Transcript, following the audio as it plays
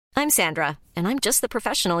I'm Sandra, and I'm just the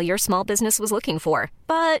professional your small business was looking for.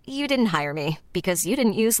 But you didn't hire me because you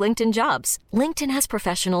didn't use LinkedIn Jobs. LinkedIn has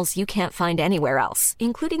professionals you can't find anywhere else,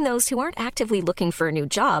 including those who aren't actively looking for a new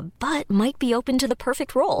job, but might be open to the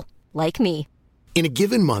perfect role, like me. In a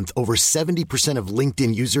given month, over 70% of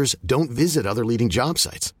LinkedIn users don't visit other leading job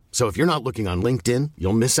sites. So if you're not looking on LinkedIn,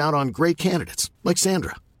 you'll miss out on great candidates like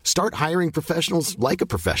Sandra. Start hiring professionals like a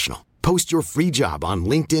professional. Post your free job on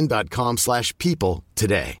linkedin.com/people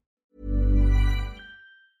today.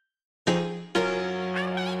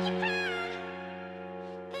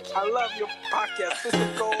 I love your podcast. This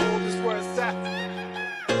is gold. This is where it's at.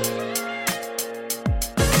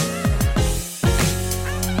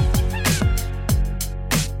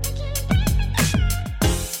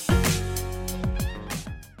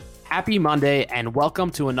 Happy Monday and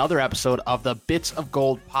welcome to another episode of the Bits of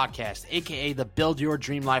Gold podcast, aka the Build Your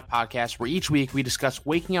Dream Life podcast, where each week we discuss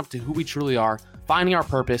waking up to who we truly are, finding our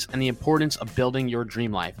purpose, and the importance of building your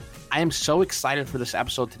dream life. I am so excited for this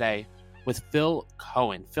episode today with Phil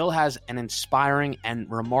Cohen. Phil has an inspiring and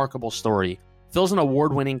remarkable story. Phil's an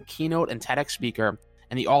award-winning keynote and TEDx speaker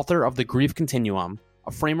and the author of The Grief Continuum,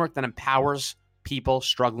 a framework that empowers people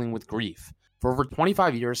struggling with grief. For over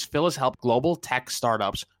 25 years, Phil has helped global tech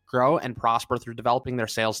startups grow and prosper through developing their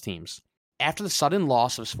sales teams. After the sudden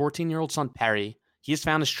loss of his 14-year-old son, Perry, he has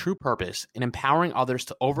found his true purpose in empowering others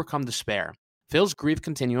to overcome despair. Phil's Grief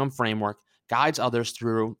Continuum framework guides others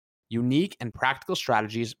through unique and practical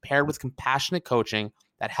strategies paired with compassionate coaching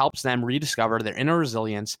that helps them rediscover their inner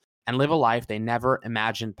resilience and live a life they never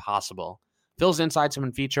imagined possible. Phil's insights have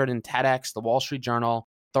been featured in TEDx, The Wall Street Journal,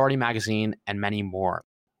 Authority Magazine, and many more.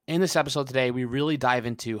 In this episode today, we really dive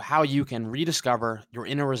into how you can rediscover your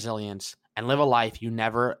inner resilience and live a life you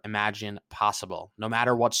never imagined possible, no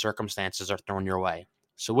matter what circumstances are thrown your way.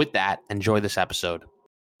 So with that, enjoy this episode.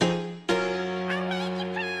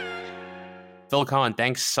 Phil Cohen,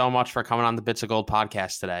 thanks so much for coming on the Bits of Gold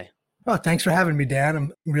podcast today. Oh, thanks for having me, Dan.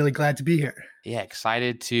 I'm really glad to be here. Yeah,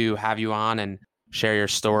 excited to have you on and share your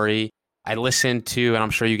story. I listened to, and I'm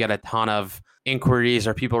sure you get a ton of inquiries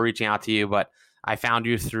or people reaching out to you, but I found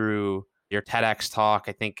you through your TEDx talk.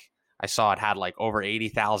 I think I saw it had like over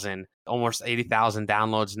 80,000, almost 80,000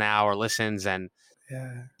 downloads now or listens. And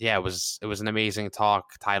yeah, it was an amazing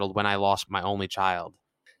talk titled When I Lost My Only Child.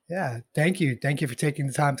 Yeah, thank you. Thank you for taking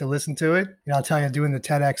the time to listen to it. I'll tell you, doing the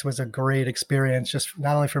TEDx was a great experience, just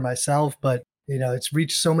not only for myself, but it's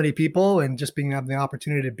reached so many people, and just being having the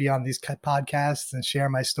opportunity to be on these podcasts and share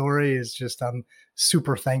my story is just, I'm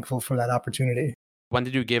super thankful for that opportunity. When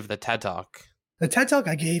did you give the TED Talk? The TED Talk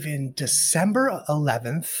I gave in December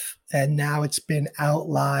 11th, and now it's been out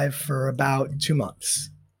live for about 2 months.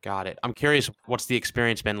 Got it. I'm curious, what's the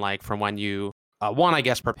experience been like from when you, one, I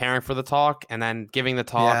guess, preparing for the talk and then giving the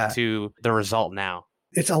talk to the result now?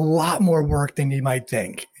 It's a lot more work than you might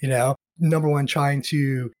think. Number one, trying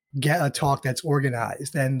to get a talk that's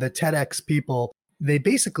organized. And the TEDx people, they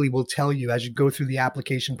basically will tell you as you go through the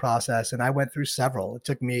application process. And I went through several. It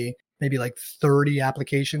took me maybe like 30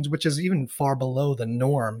 applications, which is even far below the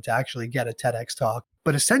norm to actually get a TEDx talk.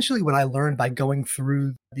 But essentially what I learned by going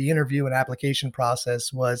through the interview and application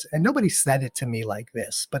process was, and nobody said it to me like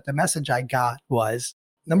this, but the message I got was,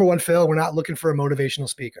 number one, Phil, we're not looking for a motivational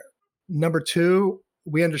speaker. Number two,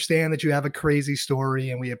 we understand that you have a crazy story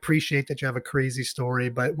and we appreciate that you have a crazy story,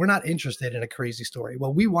 but we're not interested in a crazy story.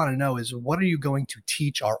 What we want to know is, what are you going to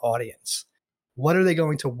teach our audience? What are they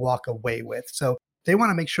going to walk away with? So they want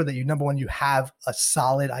to make sure that number one, you have a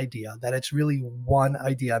solid idea, that it's really one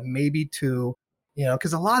idea, maybe two,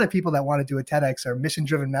 because a lot of people that want to do a TEDx are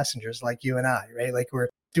mission-driven messengers like you and I, right? Like we're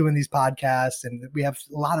doing these podcasts and we have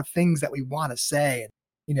a lot of things that we want to say,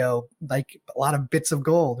 and, like a lot of bits of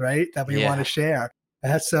gold, right? That we want to share.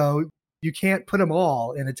 So you can't put them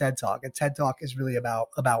all in a TED Talk. A TED Talk is really about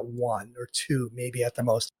one or two, maybe at the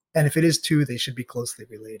most. And if it is two, they should be closely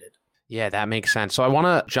related. Yeah, that makes sense. So I want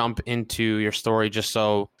to jump into your story just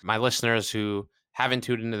so my listeners who haven't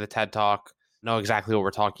tuned into the TED Talk know exactly what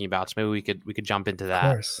we're talking about. So maybe we could jump into that.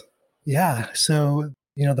 Of course. Yeah. So,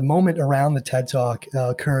 the moment around the TED Talk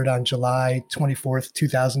occurred on July 24th,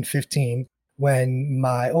 2015, when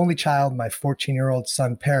my only child, my 14-year-old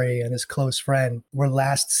son, Perry, and his close friend were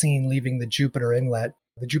last seen leaving the Jupiter Inlet.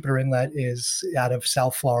 The Jupiter Inlet is out of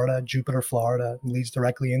South Florida, Jupiter, Florida, and leads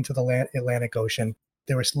directly into the Atlantic Ocean.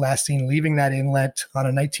 They were last seen leaving that inlet on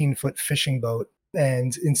a 19-foot fishing boat.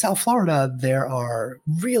 And in South Florida, there are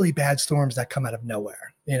really bad storms that come out of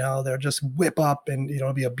nowhere. They'll just whip up and,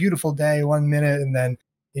 it'll be a beautiful day 1 minute. And then,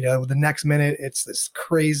 the next minute it's this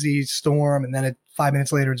crazy storm. And then 5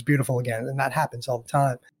 minutes later, it's beautiful again. And that happens all the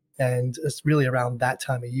time. And it's really around that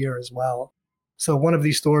time of year as well. So one of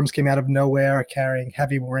these storms came out of nowhere, carrying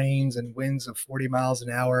heavy rains and winds of 40 miles an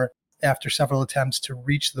hour. After several attempts to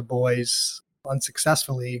reach the boys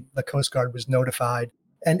unsuccessfully, the Coast Guard was notified.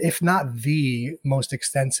 And if not the most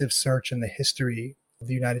extensive search in the history of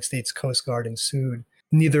the United States Coast Guard ensued,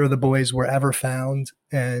 neither of the boys were ever found.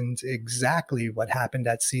 And exactly what happened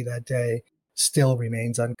at sea that day still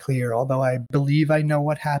remains unclear, although I believe I know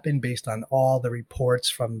what happened based on all the reports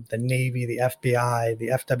from the Navy, the FBI, the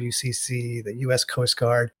FWCC, the U.S. Coast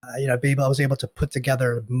Guard. I was able to put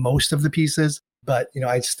together most of the pieces, but,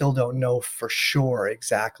 I still don't know for sure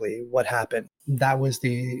exactly what happened. That was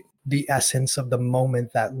the essence of the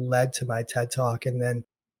moment that led to my TED Talk. And then,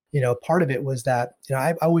 part of it was that,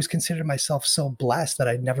 I always considered myself so blessed that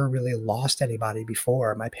I'd never really lost anybody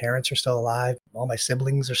before. My parents are still alive. All my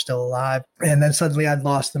siblings are still alive. And then suddenly I'd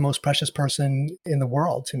lost the most precious person in the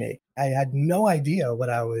world to me. I had no idea what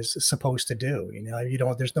I was supposed to do.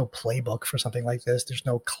 There's no playbook for something like this. There's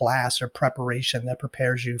no class or preparation that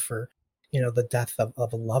prepares you for, the death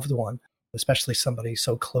of a loved one, especially somebody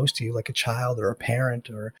so close to you, like a child or a parent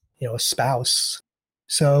or, a spouse.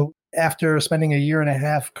 So after spending a year and a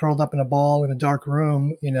half curled up in a ball in a dark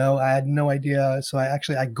room, I had no idea. So I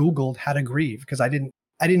Googled how to grieve because I didn't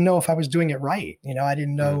know if I was doing it right. I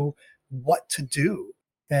didn't know what to do.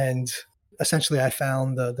 And essentially I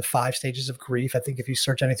found the 5 stages of grief. I think if you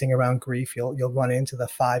search anything around grief, you'll run into the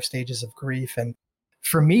 5 stages of grief. And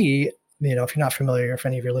for me, if you're not familiar, if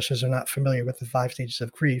any of your listeners are not familiar with the 5 stages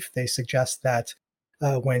of grief, they suggest that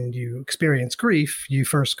when you experience grief, you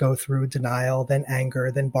first go through denial, then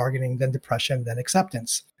anger, then bargaining, then depression, then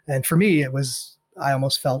acceptance. And for me, I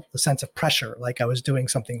almost felt a sense of pressure, like I was doing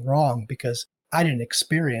something wrong because I didn't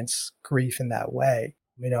experience grief in that way.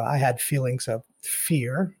 I had feelings of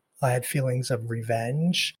fear. I had feelings of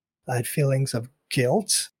revenge. I had feelings of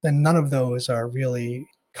guilt. And none of those are really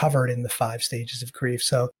covered in the 5 stages of grief.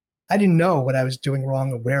 So I didn't know what I was doing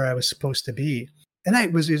wrong or where I was supposed to be. And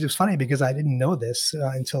it was funny because I didn't know this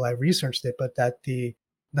until I researched it, but that the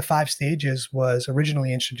 5 stages was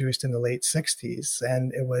originally introduced in the late 60s.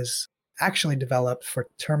 And it was actually developed for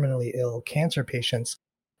terminally ill cancer patients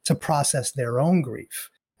to process their own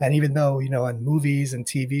grief. And even though, on movies and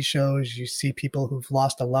TV shows, you see people who've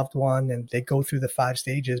lost a loved one and they go through the 5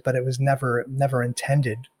 stages, but it was never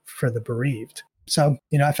intended for the bereaved. So,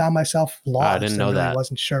 I found myself lost. I didn't know and really that.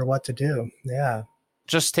 wasn't sure what to do. Yeah.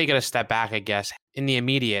 Just taking a step back, I guess, in the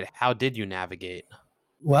immediate, how did you navigate?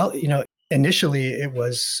 Well, initially it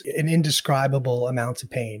was an indescribable amount of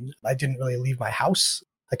pain. I didn't really leave my house.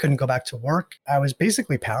 I couldn't go back to work. I was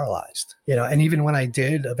basically paralyzed, and even when I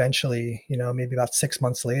did eventually, maybe about 6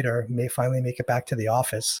 months later, finally make it back to the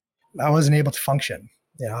office, I wasn't able to function.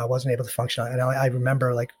 I wasn't able to function. And I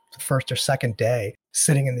remember like the first or second day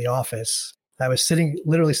sitting in the office. I was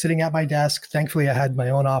literally sitting at my desk. Thankfully, I had my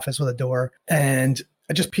own office with a door, and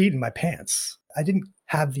I just peed in my pants. I didn't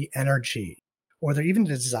have the energy or even the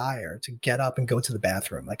desire to get up and go to the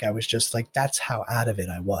bathroom. Like I was just like, that's how out of it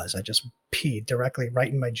I was. I just peed directly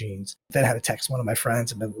right in my jeans. Then I had to text one of my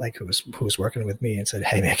friends who was working with me and said,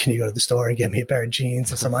 hey man, can you go to the store and get me a pair of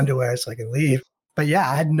jeans and some underwear so I can leave? But yeah,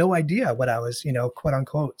 I had no idea what I was, quote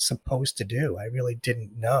unquote, supposed to do. I really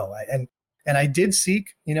didn't know. And I did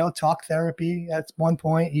seek, talk therapy at one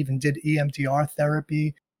point, even did EMDR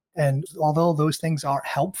therapy. And although those things are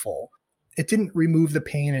helpful, it didn't remove the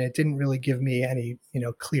pain and it didn't really give me any,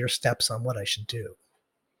 clear steps on what I should do.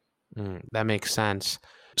 That makes sense.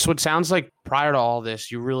 So it sounds like prior to all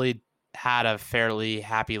this, you really had a fairly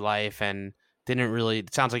happy life and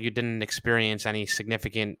it sounds like you didn't experience any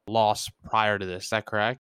significant loss prior to this. Is that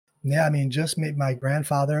correct? Yeah. I mean, just my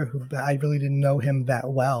grandfather, who I really didn't know him that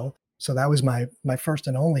well. So that was my first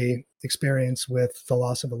and only experience with the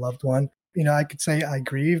loss of a loved one. I could say I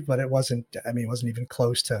grieved, but it wasn't even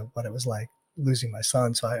close to what it was like losing my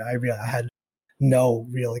son. So I had no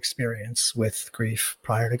real experience with grief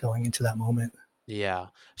prior to going into that moment. Yeah.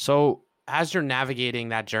 So as you're navigating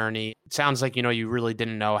that journey, it sounds like, you really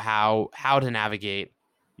didn't know how to navigate.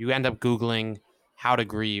 You end up Googling how to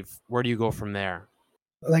grieve. Where do you go from there?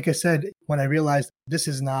 Like I said, when I realized this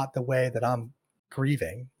is not the way that I'm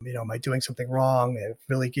grieving, am I doing something wrong? It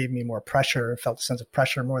really gave me more pressure, felt a sense of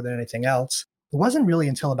pressure more than anything else. It wasn't really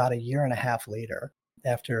until about a year and a half later,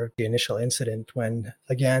 after the initial incident, when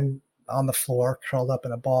again, on the floor, curled up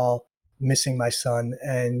in a ball, missing my son.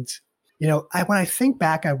 And, when I think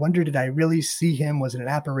back, I wonder, did I really see him? Was it an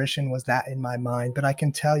apparition? Was that in my mind? But I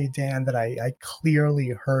can tell you, Dan, that I clearly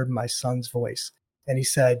heard my son's voice. And he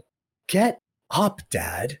said, "Get up,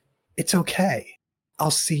 Dad. It's okay.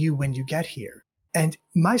 I'll see you when you get here." And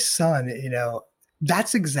my son,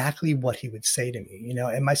 that's exactly what he would say to me,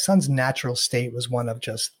 and my son's natural state was one of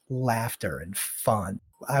just laughter and fun.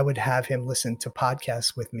 I would have him listen to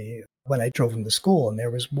podcasts with me when I drove him to school. And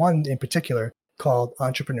there was one in particular called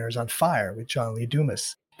Entrepreneurs on Fire with John Lee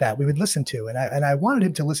Dumas that we would listen to. And I wanted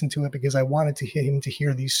him to listen to it because I wanted him to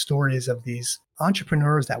hear these stories of these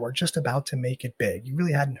entrepreneurs that were just about to make it big. You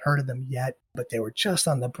really hadn't heard of them yet, but they were just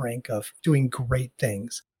on the brink of doing great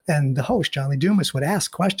things. And the host, John Lee Dumas, would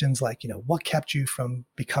ask questions like, what kept you from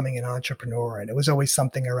becoming an entrepreneur? And it was always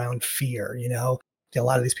something around fear. A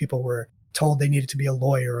lot of these people were told they needed to be a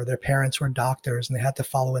lawyer, or their parents were doctors and they had to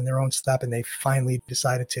follow in their own step. And they finally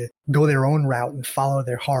decided to go their own route and follow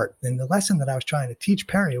their heart. And the lesson that I was trying to teach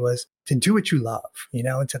Perry was to do what you love,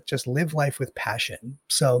 and to just live life with passion.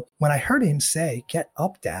 So when I heard him say, "Get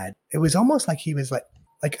up, Dad," it was almost like he was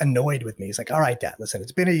like annoyed with me. He's like, "All right, Dad, listen,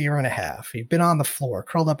 it's been a year and a half. You've been on the floor,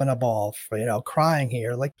 curled up in a ball, crying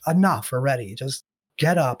here. Like, enough already. Just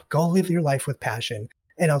get up, go live your life with passion,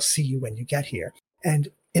 and I'll see you when you get here." And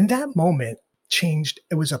in that moment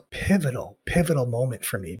it was a pivotal moment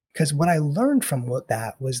for me, because what I learned from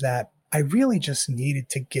that was that I really just needed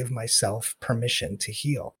to give myself permission to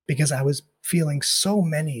heal, because I was feeling so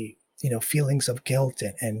many, feelings of guilt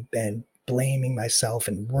and blaming myself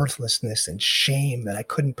and worthlessness and shame that I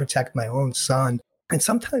couldn't protect my own son. And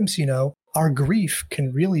sometimes, our grief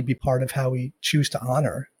can really be part of how we choose to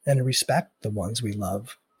honor and respect the ones we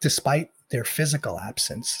love, despite their physical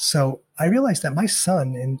absence. So I realized that my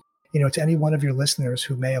son, and, to any one of your listeners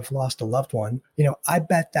who may have lost a loved one, I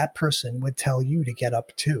bet that person would tell you to get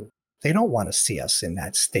up too. They don't want to see us in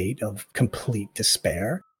that state of complete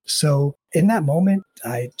despair. So in that moment,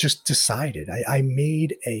 I just decided, I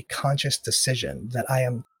made a conscious decision that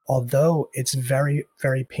although it's very,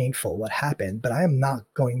 very painful what happened, but I am not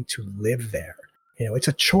going to live there. It's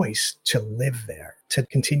a choice to live there, to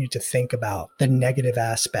continue to think about the negative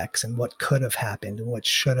aspects and what could have happened and what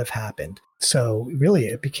should have happened. So really,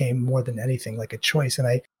 it became more than anything like a choice. And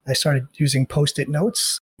I started using Post-it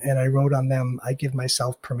notes, and I wrote on them, "I give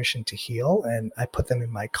myself permission to heal." And I put them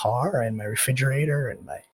in my car and my refrigerator and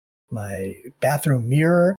my bathroom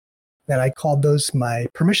mirror. And I called those my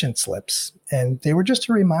permission slips. And they were just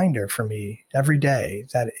a reminder for me every day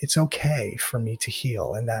that it's okay for me to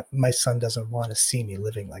heal, and that my son doesn't want to see me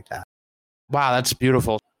living like that. Wow, that's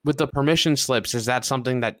beautiful. With the permission slips, is that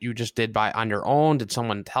something that you just did on your own? Did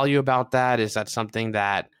someone tell you about that? Is that something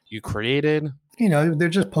that you created? They're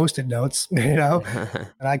just Post-it notes, and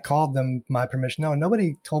I called them my permission. No,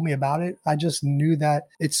 nobody told me about it. I just knew that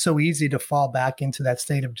it's so easy to fall back into that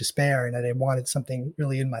state of despair, and that I wanted something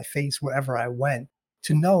really in my face wherever I went,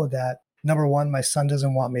 to know that, number one, my son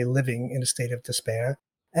doesn't want me living in a state of despair.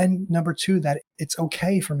 And number two, that it's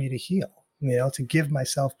okay for me to heal, to give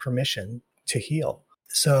myself permission to heal.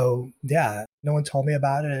 So yeah, no one told me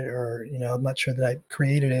about it, or, I'm not sure that I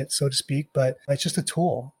created it, so to speak, but it's just a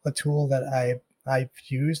tool that I've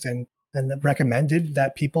used and recommended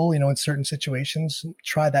that people, in certain situations,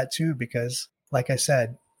 try that too, because like I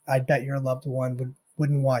said, I bet your loved one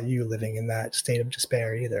wouldn't want you living in that state of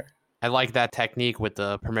despair either. I like that technique with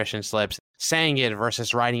the permission slips, saying it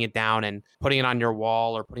versus writing it down and putting it on your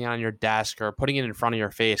wall or putting it on your desk or putting it in front of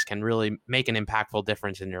your face can really make an impactful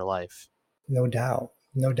difference in your life. No doubt.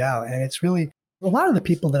 And it's really, a lot of the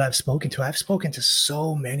people that I've spoken to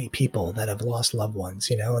so many people that have lost loved ones,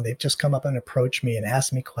 and they've just come up and approached me and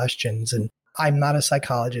asked me questions. And I'm not a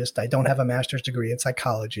psychologist. I don't have a master's degree in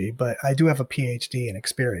psychology, but I do have a PhD in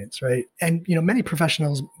experience, right? And, many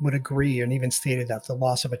professionals would agree and even stated that the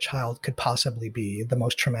loss of a child could possibly be the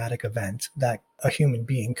most traumatic event that a human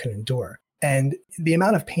being could endure. And the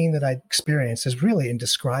amount of pain that I experienced is really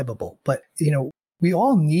indescribable. But, we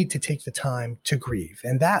all need to take the time to grieve,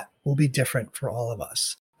 and that will be different for all of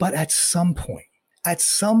us. But at some point,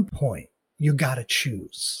 you got to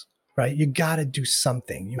choose, right? You got to do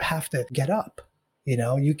something. You have to get up.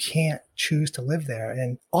 You can't choose to live there.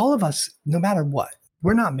 And all of us, no matter what,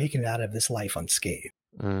 we're not making it out of this life unscathed.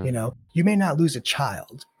 You may not lose a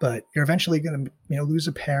child, but you're eventually going to, lose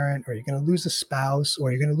a parent, or you're going to lose a spouse,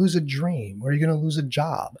 or you're going to lose a dream, or you're going to lose a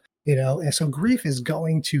job. And so grief is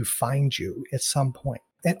going to find you at some point.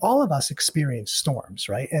 And all of us experience storms,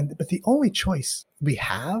 right? But the only choice we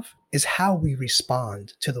have is how we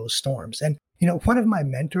respond to those storms. And, one of my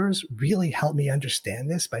mentors really helped me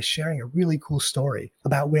understand this by sharing a really cool story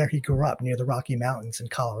about where he grew up near the Rocky Mountains in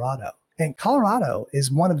Colorado. And Colorado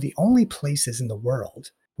is one of the only places in the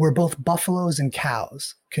world where both buffaloes and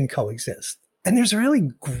cows can coexist. And there's a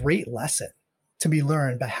really great lesson to be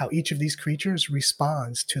learned by how each of these creatures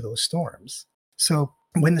responds to those storms. So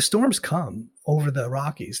when the storms come over the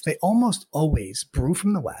Rockies, they almost always brew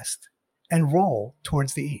from the west and roll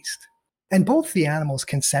towards the east. And both the animals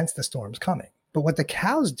can sense the storm's coming. But what the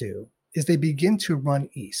cows do is they begin to run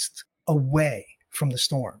east, away from the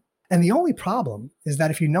storm. And the only problem is that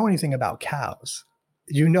if you know anything about cows,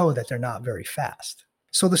 you know that they're not very fast.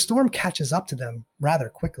 So the storm catches up to them rather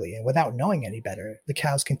quickly, and without knowing any better, the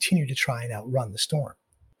cows continue to try and outrun the storm.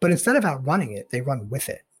 But instead of outrunning it, they run with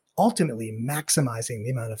it, ultimately maximizing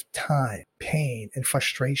the amount of time, pain, and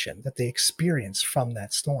frustration that they experience from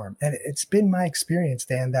that storm. And it's been my experience,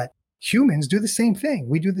 Dan, that humans do the same thing.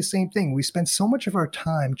 We do the same thing. We spend so much of our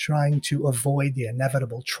time trying to avoid the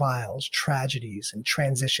inevitable trials, tragedies, and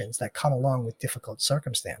transitions that come along with difficult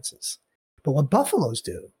circumstances. But what buffaloes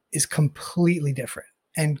do is completely different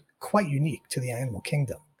and quite unique to the animal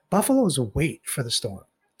kingdom. Buffaloes wait for the storm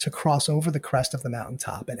to cross over the crest of the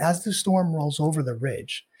mountaintop. And as the storm rolls over the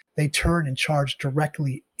ridge, they turn and charge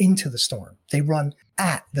directly into the storm. They run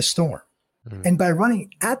at the storm. And by running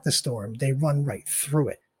at the storm, they run right through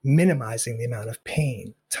it, minimizing the amount of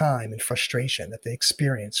pain, time, and frustration that they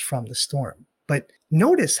experience from the storm. But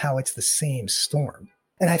notice how it's the same storm.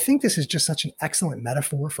 And I think this is just such an excellent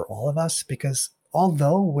metaphor for all of us, because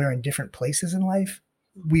although we're in different places in life,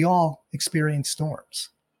 we all experience storms.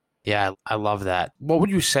 Yeah, I love that. What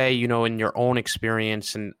would you say, in your own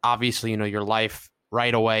experience, and obviously, your life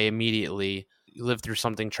right away, immediately, you live through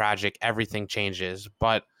something tragic, everything changes.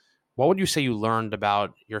 But what would you say you learned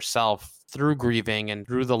about yourself through grieving and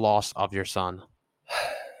through the loss of your son?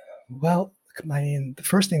 Well, the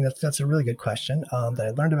first thing that's a really good question that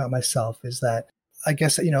I learned about myself is that I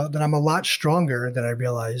guess, that I'm a lot stronger than I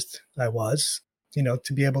realized I was,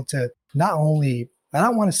 to be able to not only, I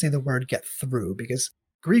don't want to say the word get through, because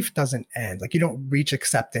grief doesn't end. Like, you don't reach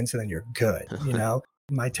acceptance and then you're good.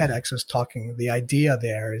 My TEDx was talking, the idea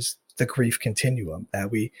there is the grief continuum,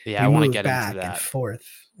 that we move back and forth,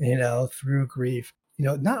 through grief,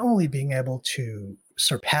 not only being able to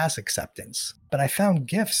surpass acceptance, but I found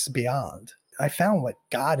gifts beyond. I found what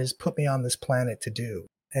God has put me on this planet to do.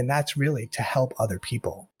 And that's really to help other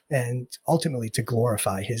people and ultimately to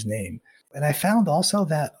glorify his name. And I found also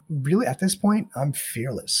that really at this point, I'm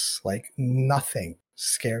fearless. Like, nothing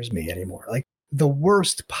scares me anymore. Like, the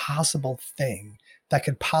worst possible thing that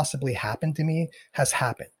could possibly happen to me has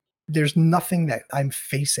happened. There's nothing that I'm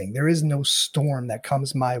facing. There is no storm that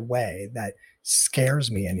comes my way that scares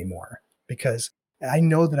me anymore, because I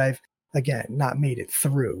know that I've, again, not made it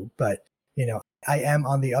through, but I am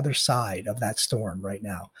on the other side of that storm right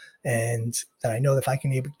now. And that I know that if I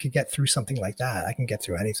can get through something like that, I can get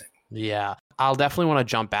through anything. Yeah, I'll definitely want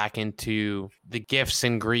to jump back into the gifts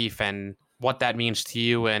and grief and what that means to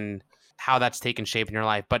you and how that's taken shape in your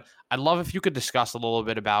life. But I'd love if you could discuss a little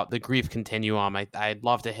bit about the grief continuum. I'd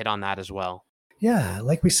love to hit on that as well. Yeah,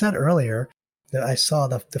 like we said earlier, that I saw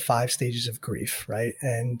the 5 stages of grief, right?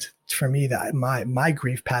 And for me, that my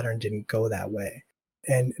grief pattern didn't go that way.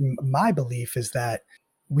 And my belief is that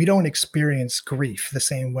we don't experience grief the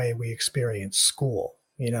same way we experience school.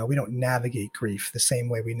 We don't navigate grief the same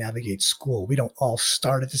way we navigate school. We don't all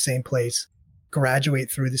start at the same place, graduate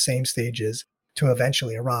through the same stages to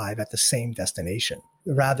eventually arrive at the same destination.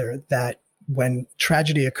 Rather, that when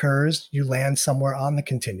tragedy occurs, you land somewhere on the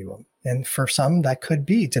continuum. And for some, that could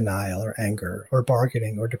be denial or anger or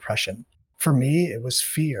bargaining or depression. For me, it was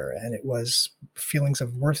fear, and it was feelings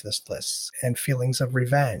of worthlessness and feelings of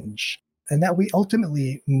revenge, and that we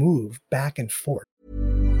ultimately move back and forth.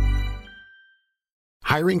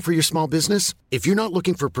 Hiring for your small business? If you're not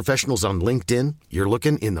looking for professionals on LinkedIn, you're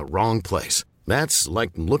looking in the wrong place. That's like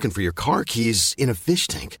looking for your car keys in a fish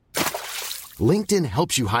tank. LinkedIn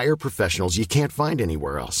helps you hire professionals you can't find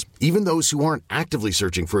anywhere else, even those who aren't actively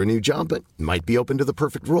searching for a new job but might be open to the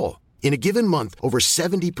perfect role. In a given month, over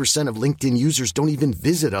 70% of LinkedIn users don't even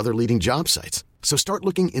visit other leading job sites. So start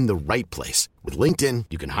looking in the right place. With LinkedIn,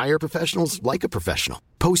 you can hire professionals like a professional.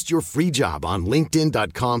 Post your free job on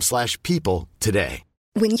linkedin.com/people today.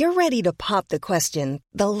 When you're ready to pop the question,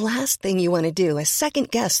 the last thing you want to do is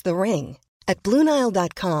second-guess the ring. At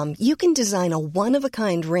BlueNile.com, you can design a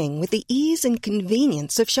one-of-a-kind ring with the ease and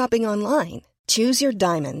convenience of shopping online. Choose your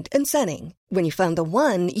diamond and setting. When you find the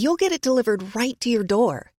one, you'll get it delivered right to your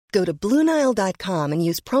door. Go to BlueNile.com and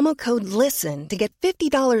use promo code LISTEN to get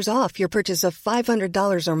 $50 off your purchase of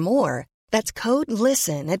 $500 or more. That's code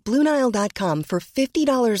LISTEN at BlueNile.com for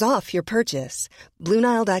 $50 off your purchase.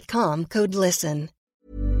 BlueNile.com, code LISTEN.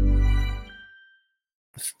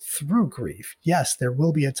 Through grief, yes, there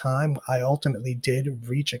will be a time I ultimately did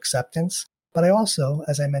reach acceptance, but I also,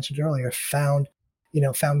 as I mentioned earlier, found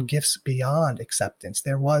gifts beyond acceptance.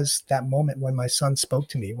 There was that moment when my son spoke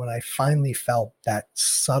to me, when I finally felt that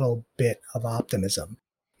subtle bit of optimism.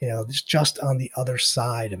 Just on the other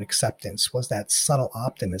side of acceptance was that subtle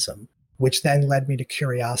optimism, which then led me to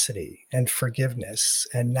curiosity and forgiveness,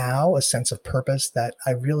 and now a sense of purpose that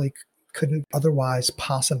I really couldn't otherwise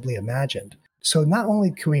possibly imagined. So not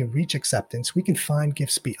only can we reach acceptance, we can find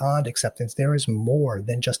gifts beyond acceptance. There is more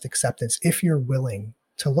than just acceptance if you're willing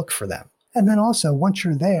to look for them. And then also, once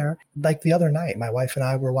you're there, like the other night, my wife and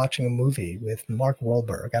I were watching a movie with Mark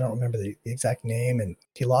Wahlberg. I don't remember the exact name, and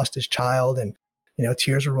he lost his child, and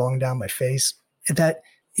tears were rolling down my face. That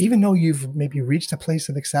even though you've maybe reached a place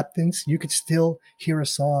of acceptance, you could still hear a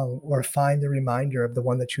song or find a reminder of the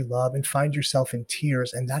one that you love and find yourself in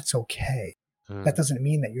tears, and that's okay. That doesn't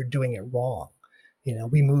mean that you're doing it wrong.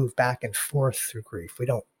 We move back and forth through grief. We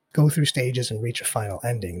don't go through stages and reach a final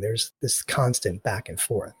ending. There's this constant back and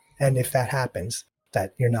forth. And if that happens,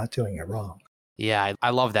 that you're not doing it wrong. Yeah,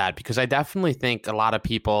 I love that, because I definitely think a lot of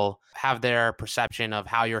people have their perception of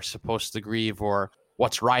how you're supposed to grieve or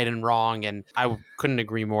what's right and wrong. And I couldn't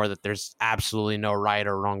agree more that there's absolutely no right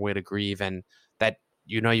or wrong way to grieve, and that,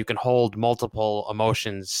 you can hold multiple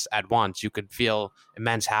emotions at once. You could feel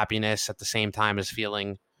immense happiness at the same time as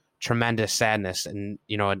feeling tremendous sadness and,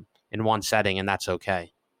 in one setting, and that's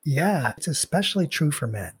okay. Yeah, it's especially true for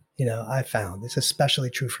men. I found it's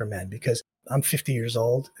especially true for men because I'm 50 years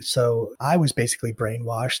old. So I was basically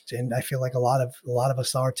brainwashed. And I feel like a lot of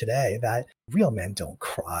us are today, that real men don't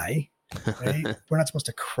cry, right? We're not supposed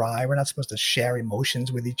to cry. We're not supposed to share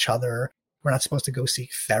emotions with each other. We're not supposed to go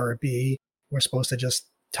seek therapy. We're supposed to just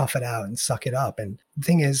tough it out and suck it up. And the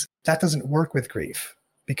thing is, that doesn't work with grief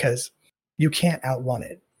because you can't outrun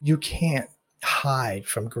it. You can't hide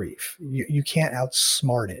from grief. You can't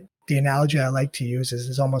outsmart it. The analogy I like to use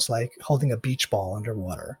is almost like holding a beach ball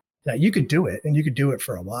underwater. Now, you could do it, and you could do it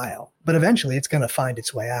for a while, but eventually it's going to find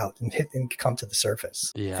its way out and hit and come to the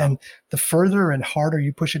surface. Yeah. And the further and harder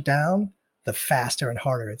you push it down, the faster and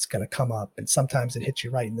harder it's going to come up. And sometimes it hits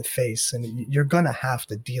you right in the face, and you're going to have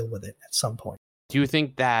to deal with it at some point. Do you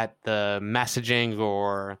think that the messaging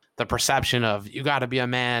or the perception of you got to be a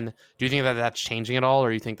man, do you think that that's changing at all,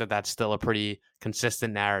 or you think that that's still a pretty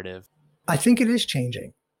consistent narrative? I think it is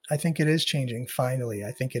changing. Finally.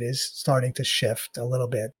 I think it is starting to shift a little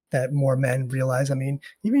bit, that more men realize. I mean,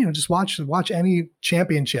 even, just watch any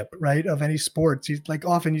championship, right, of any sports.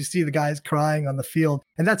 Often you see the guys crying on the field,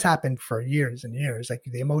 and that's happened for years and years. Like,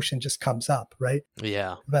 the emotion just comes up, right?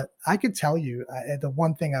 Yeah. But I could tell you, the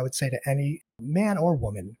one thing I would say to any man or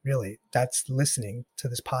woman, really, that's listening to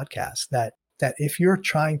this podcast, that if you're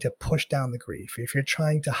trying to push down the grief, if you're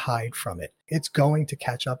trying to hide from it, it's going to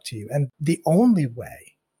catch up to you. And the only way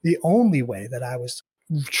that I was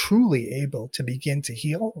truly able to begin to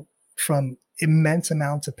heal from immense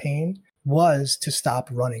amounts of pain was to stop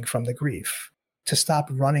running from the grief, to stop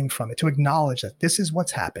running from it, to acknowledge that this is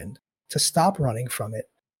what's happened, to stop running from it,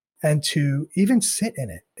 and to even sit in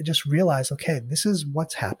it and just realize, okay, this is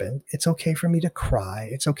what's happened. It's okay for me to cry.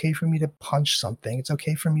 It's okay for me to punch something. It's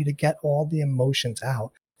okay for me to get all the emotions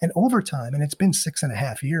out. And over time, and it's been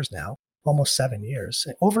 6.5 years now, almost 7 years.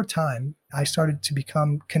 Over time, I started to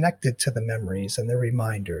become connected to the memories and the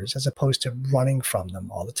reminders, as opposed to running from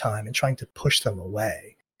them all the time and trying to push them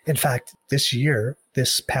away. In fact,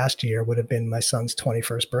 this past year would have been my son's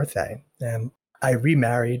 21st birthday. And I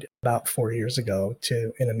remarried about 4 years ago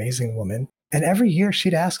to an amazing woman. And every year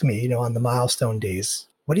she'd ask me, on the milestone days,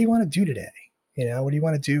 what do you want to do today? What do you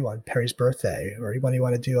want to do on Perry's birthday? Or what do you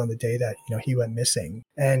want to do on the day that, he went missing?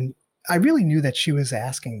 And I really knew that she was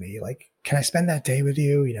asking me, like, can I spend that day with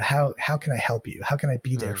you? How can I help you? How can I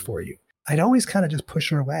be there for you? I'd always kind of just push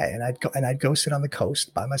her away, and I'd go sit on the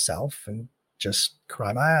coast by myself and just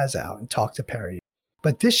cry my eyes out and talk to Perry.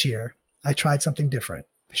 But this year I tried something different.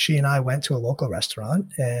 She and I went to a local restaurant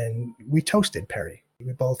and we toasted Perry.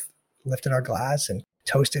 We both lifted our glass and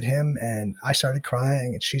toasted him, and I started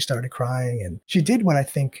crying and she started crying, and she did what I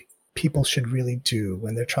think people should really do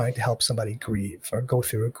when they're trying to help somebody grieve or go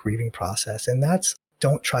through a grieving process. And that's,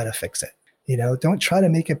 don't try to fix it. Don't try to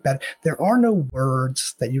make it better. There are no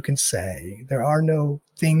words that you can say. There are no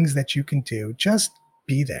things that you can do. Just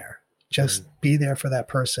be there. Just be there for that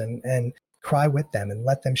person and cry with them and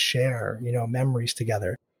let them share, memories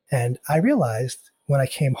together. And I realized when I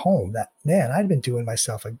came home that, man, I'd been doing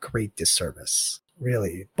myself a great disservice,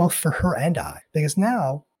 really, both for her and I. Because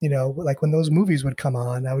now, like when those movies would come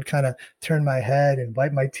on, I would kind of turn my head and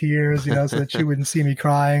wipe my tears, so that she wouldn't see me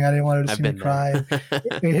crying. I didn't want her to see me crying.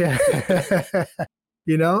 Yeah.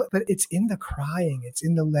 But it's in the crying, it's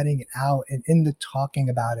in the letting it out and in the talking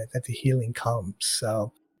about it that the healing comes.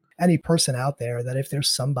 So any person out there, that if there's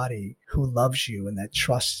somebody who loves you and that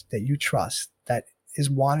you trust, that is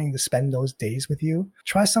wanting to spend those days with you,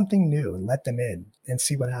 try something new and let them in and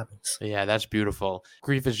see what happens. Yeah, that's beautiful.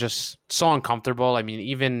 Grief is just so uncomfortable. I mean,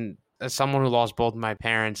 even as someone who lost both my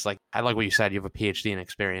parents, like I like what you said, you have a PhD in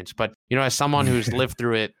experience, but as someone who's lived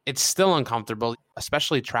through it, it's still uncomfortable,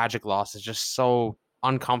 especially tragic loss is just so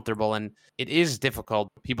uncomfortable and it is difficult.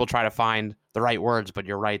 People try to find the right words, but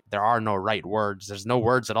you're right. There are no right words. There's no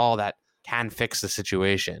words at all that can fix the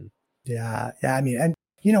situation. Yeah. I mean, and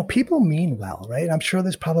people mean well, right? I'm sure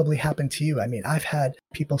this probably happened to you. I mean, I've had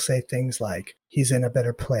people say things like, he's in a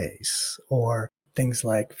better place, or things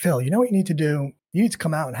like, Phil, you know what you need to do? You need to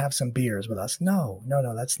come out and have some beers with us. No,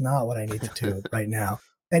 that's not what I need to do right now.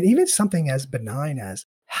 And even something as benign as,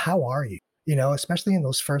 how are you? Especially in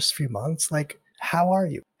those first few months, like, how are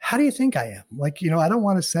you? How do you think I am? Like, I don't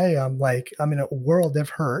want to say I'm in a world of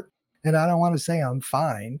hurt, and I don't want to say I'm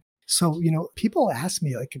fine. So, people ask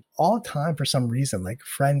me like all the time for some reason, like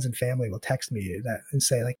friends and family will text me that and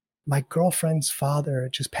say like, my girlfriend's father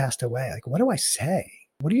just passed away. Like, what do I say?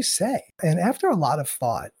 What do you say? And after a lot of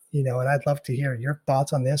thought, and I'd love to hear your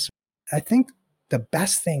thoughts on this, I think the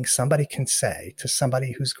best thing somebody can say to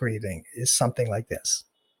somebody who's grieving is something like this.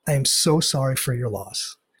 I am so sorry for your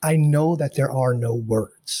loss. I know that there are no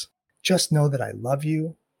words. Just know that I love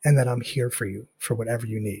you and that I'm here for you for whatever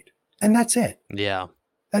you need. And that's it. Yeah.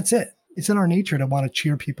 That's it. It's in our nature to want to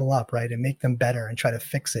cheer people up, right? And make them better and try to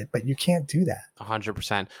fix it. But you can't do that.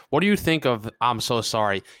 100%. What do you think of I'm so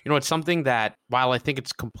sorry? It's something that, while I think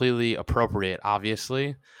it's completely appropriate,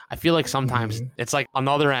 obviously, I feel like sometimes it's like on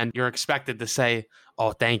the other end, you're expected to say,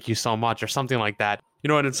 oh, thank you so much or something like that.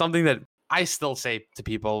 And it's something that I still say to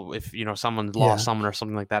people if, someone's lost someone or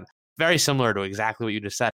something like that. Very similar to exactly what you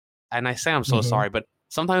just said. And I say I'm so sorry, but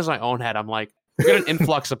sometimes in my own head, I'm like, you get an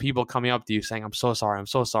influx of people coming up to you saying, I'm so sorry, I'm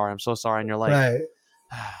so sorry, I'm so sorry. And you're like, right.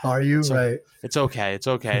 Are you? Right. It's okay. It's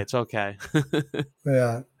okay. It's okay.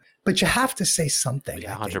 Yeah. But you have to say something,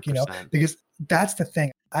 Yeah, I think, 100%. because that's the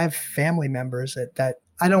thing. I have family members that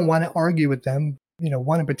I don't want to argue with them,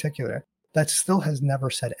 one in particular that still has never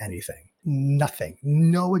said anything, nothing,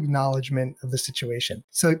 no acknowledgement of the situation.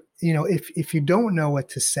 So, if you don't know what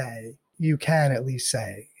to say, you can at least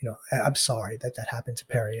say, I'm sorry that happened to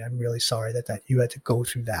Perry. I'm really sorry that you had to go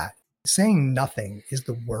through that. Saying nothing is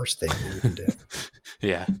the worst thing that you can do.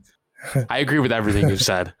 Yeah. I agree with everything you've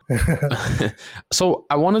said. So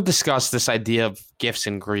I want to discuss this idea of gifts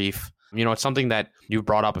and grief. It's something that you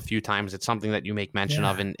brought up a few times. It's something that you make mention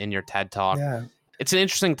of in your TED Talk. Yeah. It's an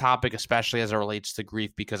interesting topic, especially as it relates to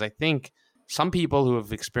grief, because I think some people who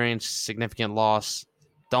have experienced significant loss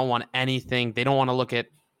don't want anything. They don't want to look at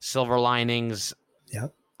silver linings.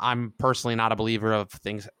 Yep. I'm personally not a believer of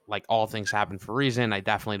things like all things happen for a reason. I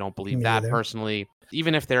definitely don't believe Me that either. personally.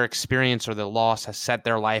 Even if their experience or their loss has set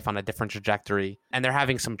their life on a different trajectory and they're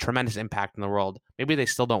having some tremendous impact in the world, maybe they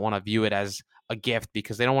still don't want to view it as a gift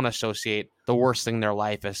because they don't want to associate the worst thing in their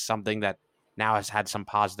life as something that now has had some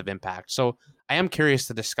positive impact. So I am curious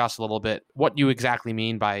to discuss a little bit what you exactly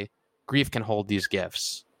mean by grief can hold these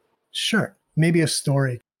gifts. Sure. Maybe a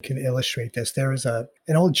story can illustrate this. There is an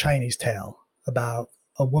old Chinese tale about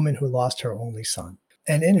a woman who lost her only son.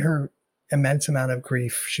 And in her immense amount of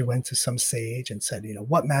grief, she went to some sage and said,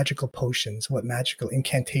 what magical potions, what magical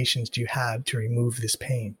incantations do you have to remove this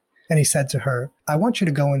pain? And he said to her, I want you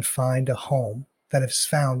to go and find a home that has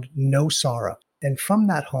found no sorrow. And from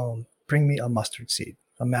that home, bring me a mustard seed,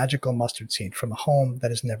 a magical mustard seed from a home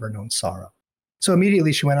that has never known sorrow. So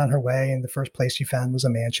immediately she went on her way, and the first place she found was a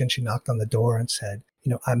mansion. She knocked on the door and said,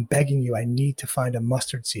 I'm begging you, I need to find a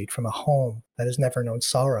mustard seed from a home that has never known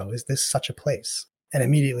sorrow. Is this such a place? And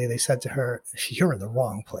immediately they said to her, you're in the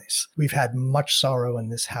wrong place. We've had much sorrow in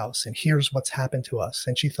this house, and here's what's happened to us.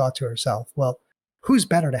 And she thought to herself, well, who's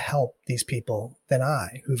better to help these people than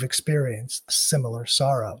I, who've experienced similar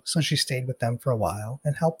sorrow? So she stayed with them for a while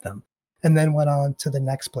and helped them, and then went on to the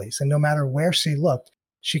next place. And no matter where she looked,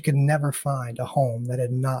 she could never find a home that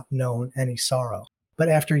had not known any sorrow. But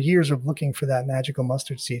after years of looking for that magical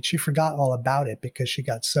mustard seed, she forgot all about it because she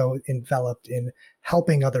got so enveloped in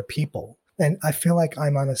helping other people. And I feel like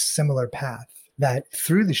I'm on a similar path, that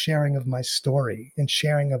through the sharing of my story and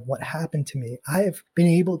sharing of what happened to me, I have been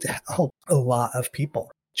able to help a lot of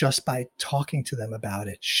people just by talking to them about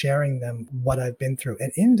it, sharing them what I've been through.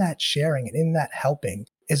 And in that sharing and in that helping,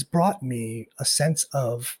 has brought me a sense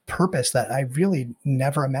of purpose that I really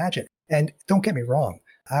never imagined. And don't get me wrong,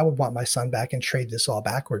 I would want my son back and trade this all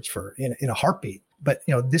backwards for in a heartbeat. But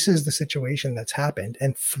this is the situation that's happened.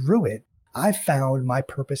 And through it, I found my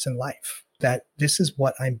purpose in life, that this is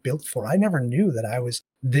what I'm built for. I never knew that I was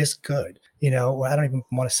this good. I don't even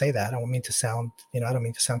want to say that. I don't mean to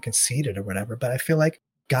sound conceited or whatever, but I feel like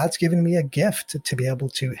God's given me a gift to be able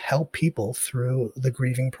to help people through the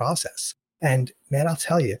grieving process. And man, I'll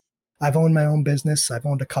tell you, I've owned my own business. I've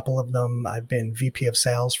owned a couple of them. I've been VP of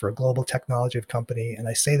sales for a global technology company. And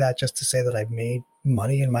I say that just to say that I've made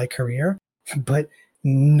money in my career, but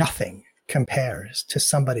nothing compares to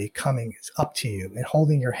somebody coming up to you and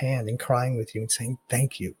holding your hand and crying with you and saying,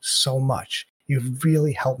 thank you so much. You've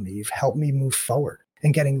really helped me. You've helped me move forward,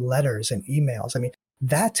 and getting letters and emails. I mean,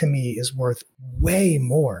 that to me is worth way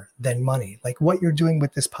more than money. Like what you're doing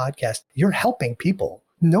with this podcast, you're helping people.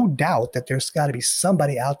 No doubt that there's got to be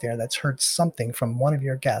somebody out there that's heard something from one of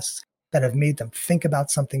your guests that have made them think about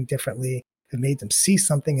something differently, have made them see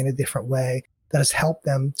something in a different way, that has helped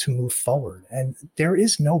them to move forward. And there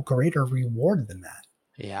is no greater reward than that.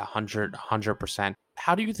 Yeah, 100%.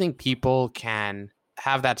 How do you think people can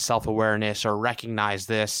have that self-awareness or recognize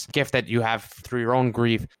this gift that you have through your own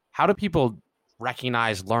grief? How do people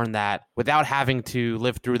recognize, learn that without having to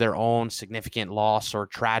live through their own significant loss or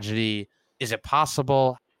tragedy? Is it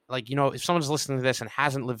possible? Like, if someone's listening to this and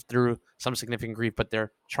hasn't lived through some significant grief, but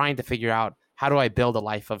they're trying to figure out, how do I build a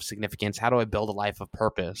life of significance? How do I build a life of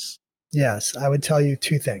purpose? Yes, I would tell you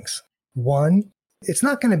two things. One, it's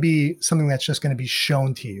not going to be something that's just going to be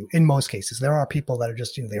shown to you. In most cases, there are people that are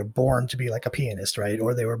just, they're born to be like a pianist, right?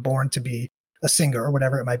 Or they were born to be a singer or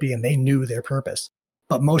whatever it might be, and they knew their purpose.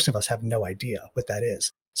 But most of us have no idea what that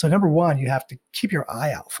is. So number one, you have to keep your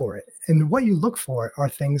eye out for it. And what you look for are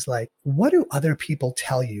things like, what do other people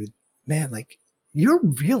tell you? Man, like, you're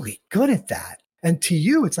really good at that. And to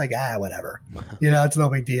you, it's like, whatever. It's no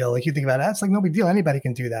big deal. Like, you think about it, it's like no big deal. Anybody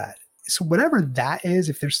can do that. So whatever that is,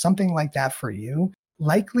 if there's something like that for you,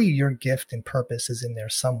 likely your gift and purpose is in there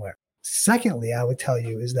somewhere. Secondly, I would tell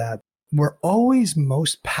you is that we're always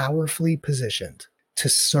most powerfully positioned to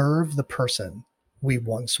serve the person we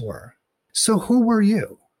once were. So who were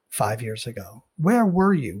you 5 years ago? Where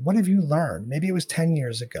were you? What have you learned? Maybe it was 10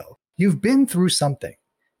 years ago. You've been through something.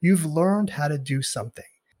 You've learned how to do something.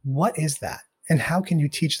 What is that? And how can you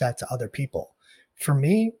teach that to other people? For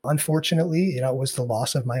me, unfortunately, it was the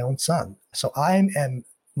loss of my own son. So I am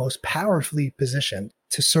most powerfully positioned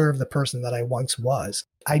to serve the person that I once was.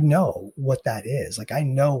 I know what that is. Like, I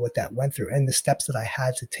know what that went through and the steps that I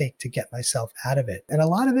had to take to get myself out of it. And a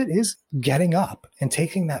lot of it is getting up and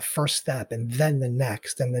taking that first step, and then the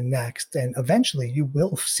next and the next. And eventually you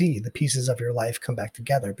will see the pieces of your life come back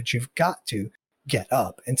together, but you've got to get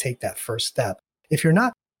up and take that first step. If you're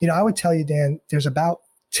not, I would tell you, Dan, there's about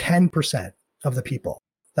 10% of the people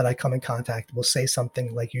that I come in contact will say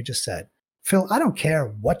something like you just said. Phil, I don't care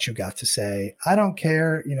what you got to say. I don't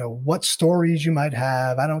care, what stories you might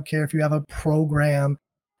have. I don't care if you have a program.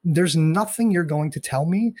 There's nothing you're going to tell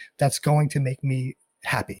me that's going to make me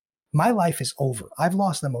happy. My life is over. I've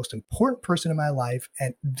lost the most important person in my life,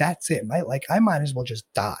 and that's it. I might as well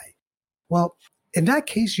just die. Well, in that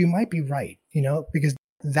case, you might be right, because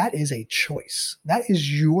that is a choice. That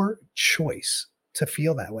is your choice to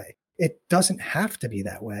feel that way. It doesn't have to be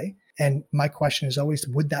that way. And my question is always,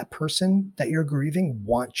 would that person that you're grieving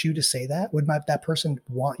want you to say that? Would that person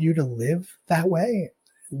want you to live that way?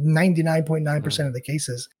 99.9% of the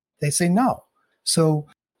cases, they say no. So,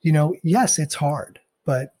 yes, it's hard,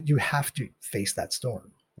 but you have to face that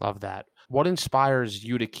storm. Love that. What inspires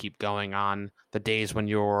you to keep going on the days when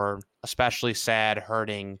you're especially sad,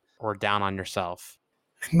 hurting, or down on yourself?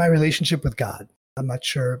 My relationship with God. I'm not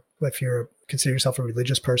sure if you consider yourself a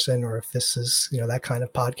religious person or if this is, that kind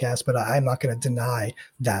of podcast, but I'm not going to deny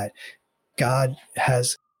that God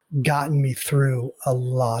has gotten me through a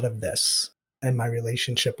lot of this and my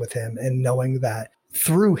relationship with him, and knowing that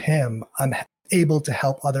through him, I'm able to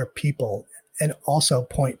help other people and also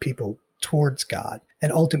point people towards God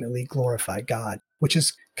and ultimately glorify God, which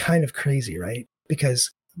is kind of crazy, right?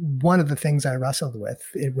 Because one of the things I wrestled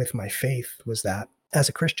with my faith was that as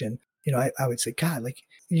a Christian, I would say, God, like,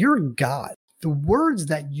 you're God. The words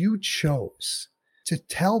that you chose to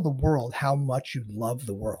tell the world how much you love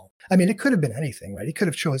the world. I mean, it could have been anything, right? He could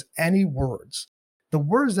have chose any words. The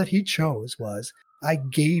words that he chose was, I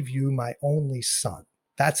gave you my only son.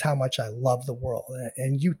 That's how much I love the world.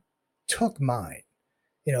 And you took mine,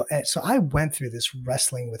 and so I went through this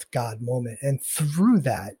wrestling with God moment. And through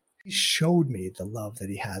that, he showed me the love that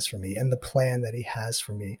he has for me and the plan that he has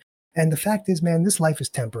for me. And the fact is, man, this life is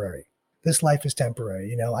temporary. This life is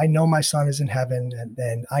temporary. I know my son is in heaven,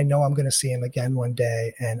 and I know I'm going to see him again one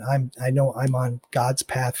day. And I know I'm on God's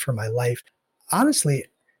path for my life. Honestly,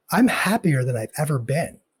 I'm happier than I've ever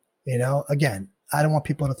been. Again, I don't want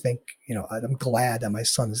people to think, I'm glad that my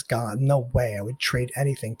son is gone. No way. I would trade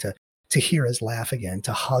anything to hear his laugh again,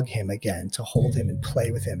 to hug him again, to hold him and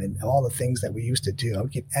play with him and all the things that we used to do. I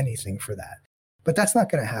would give anything for that. but that's not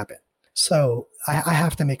going to happen. So I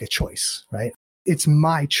have to make a choice, right? It's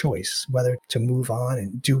my choice whether to move on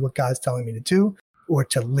and do what God's telling me to do or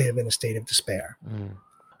to live in a state of despair.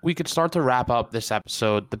 We could start to wrap up this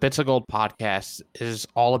episode. The Bits of Gold podcast is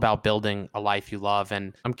all about building a life you love.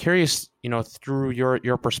 And I'm curious, through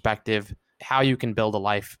your perspective, how you can build a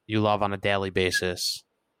life you love on a daily basis.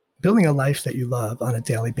 Building a life that you love on a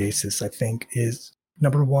daily basis, I think, is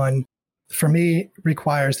number one, for me,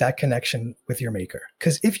 requires that connection with your maker.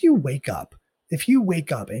 Because if you wake up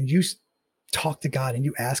and you talk to God and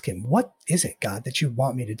you ask him, what is it, God, that you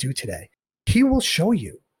want me to do today? He will show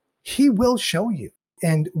you. He will show you.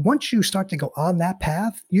 And once you start to go on that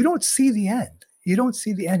path, you don't see the end. You don't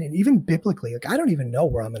see the end. And even biblically, I don't even know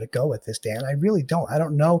where I'm going to go with this, Dan. I really don't. I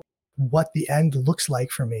don't know what the end looks like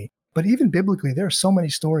for me. But even biblically, there are so many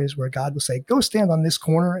stories where God will say, go stand on this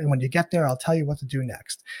corner. And when you get there, I'll tell you what to do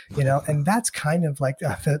next. And that's kind of like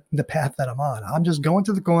the path that I'm on. I'm just going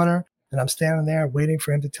to the corner and I'm standing there waiting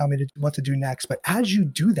for him to tell me what to do next. But as you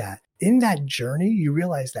do that, in that journey, you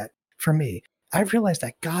realize that for me, I've realized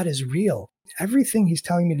that God is real. Everything he's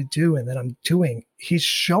telling me to do and that I'm doing, he's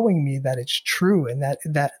showing me that it's true and that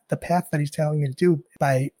the path that he's telling me to do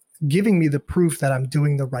by giving me the proof that I'm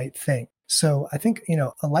doing the right thing. So I think,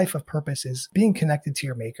 a life of purpose is being connected to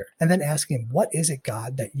your maker and then asking, what is it,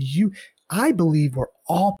 God, that I believe we're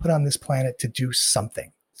all put on this planet to do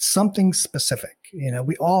something specific.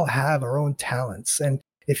 We all have our own talents. And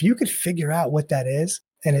if you could figure out what that is,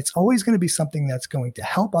 and it's always going to be something that's going to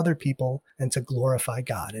help other people and to glorify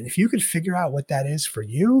God. And if you could figure out what that is for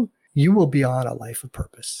you, you will be on a life of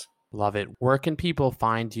purpose. Love it. Where can people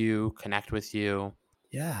find you, connect with you?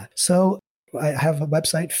 Yeah. So I have a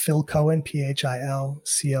website, philcohen,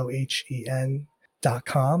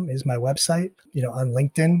 philcohen.com is my website, on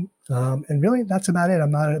LinkedIn. And really that's about it.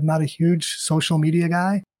 I'm not a huge social media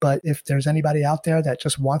guy, but if there's anybody out there that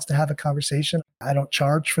just wants to have a conversation, I don't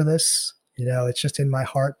charge for this. It's just in my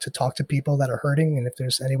heart to talk to people that are hurting. And if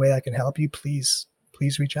there's any way I can help you, please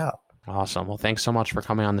reach out. Awesome. Well, thanks so much for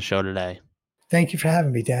coming on the show today. Thank you for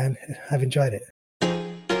having me, Dan. I've enjoyed it.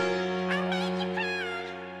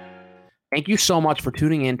 Thank you so much for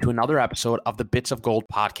tuning in to another episode of the Bits of Gold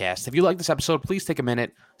podcast. If you like this episode, please take a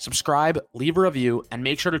minute, subscribe, leave a review, and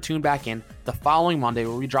make sure to tune back in the following Monday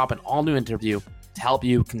where we drop an all-new interview to help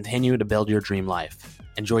you continue to build your dream life.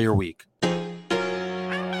 Enjoy your week.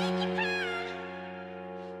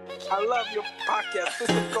 I love your podcast. This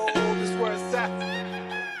is gold. This is where it's at.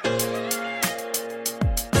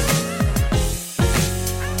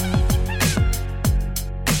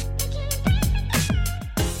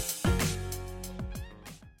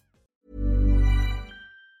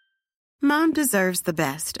 Mom deserves the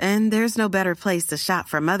best, and there's no better place to shop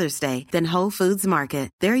for Mother's Day than Whole Foods Market.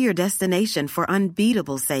 They're your destination for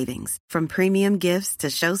unbeatable savings, from premium gifts to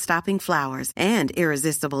show-stopping flowers and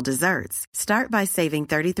irresistible desserts. Start by saving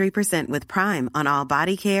 33% with Prime on all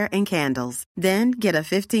body care and candles. Then get a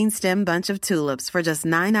 15-stem bunch of tulips for just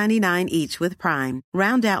 $9.99 each with Prime.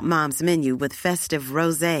 Round out Mom's menu with festive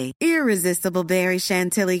rosé, irresistible berry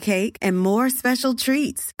chantilly cake, and more special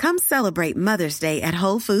treats. Come celebrate Mother's Day at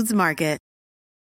Whole Foods Market.